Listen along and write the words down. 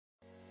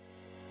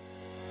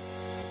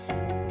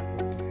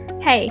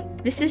Hey,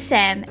 this is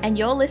Sam, and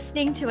you're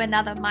listening to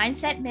another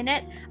Mindset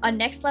Minute on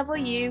Next Level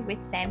You with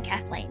Sam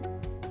Kathleen.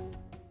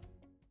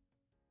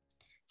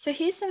 So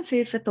here's some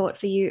food for thought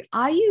for you.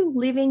 Are you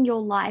living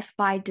your life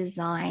by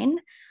design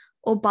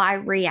or by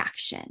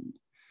reaction?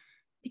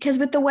 Because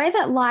with the way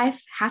that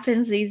life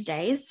happens these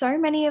days, so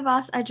many of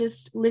us are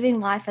just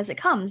living life as it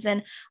comes.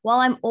 And while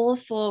I'm all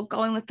for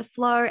going with the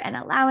flow and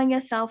allowing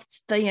yourself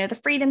the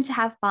freedom to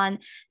have fun,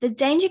 the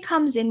danger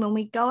comes in when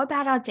we go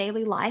about our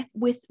daily life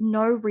with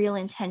no real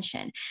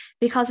intention.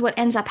 Because what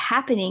ends up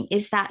happening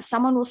is that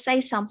someone will say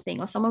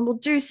something, or someone will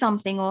do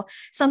something, or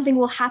something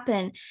will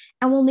happen,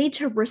 and we'll need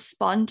to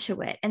respond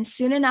to it. And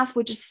soon enough,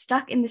 we're just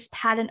stuck in this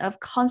pattern of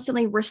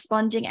constantly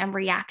responding and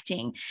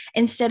reacting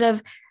instead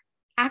of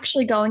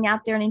actually going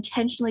out there and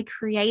intentionally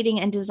creating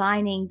and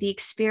designing the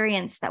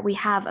experience that we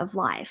have of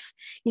life.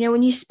 You know,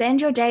 when you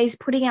spend your days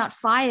putting out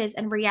fires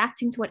and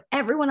reacting to what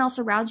everyone else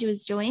around you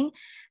is doing,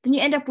 then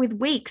you end up with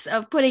weeks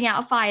of putting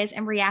out fires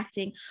and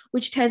reacting,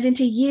 which turns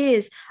into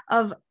years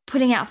of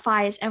putting out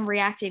fires and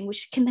reacting,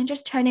 which can then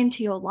just turn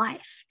into your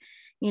life.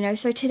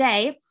 So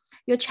today,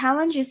 your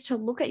challenge is to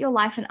look at your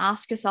life and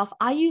ask yourself,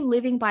 are you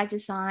living by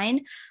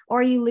design or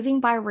are you living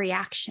by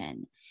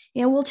reaction?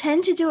 We'll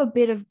tend to do a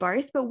bit of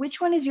both, but which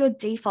one is your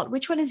default?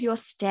 Which one is your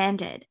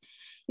standard?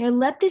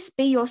 Let this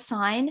be your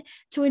sign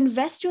to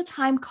invest your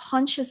time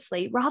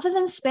consciously rather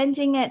than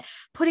spending it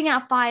putting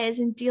out fires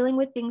and dealing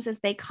with things as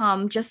they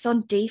come just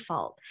on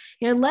default.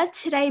 Let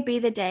today be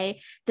the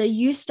day that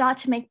you start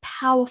to make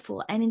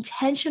powerful and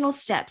intentional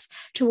steps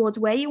towards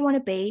where you want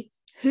to be,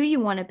 who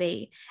you want to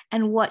be,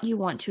 and what you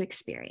want to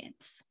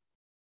experience.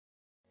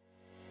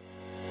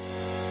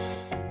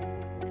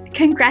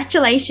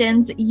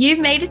 Congratulations, you've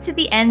made it to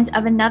the end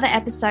of another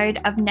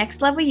episode of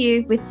Next Level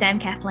You with Sam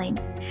Kathleen.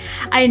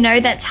 I know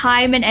that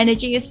time and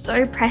energy is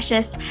so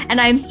precious,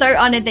 and I am so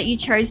honored that you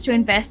chose to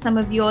invest some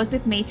of yours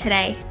with me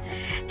today.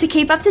 To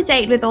keep up to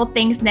date with all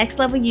things Next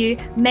Level You,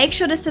 make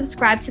sure to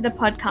subscribe to the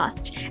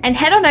podcast and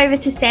head on over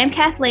to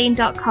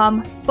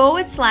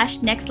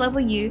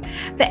samkathleen.com/nextlevelU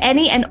for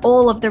any and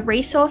all of the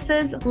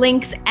resources,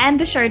 links, and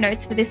the show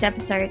notes for this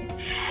episode.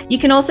 You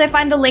can also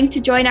find the link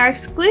to join our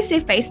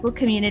exclusive Facebook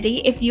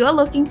community if you are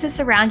looking to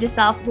surround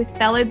yourself with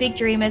fellow big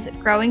dreamers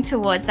growing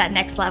towards that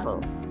next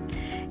level.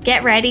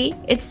 Get ready,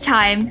 it's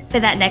time for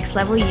that next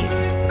level you.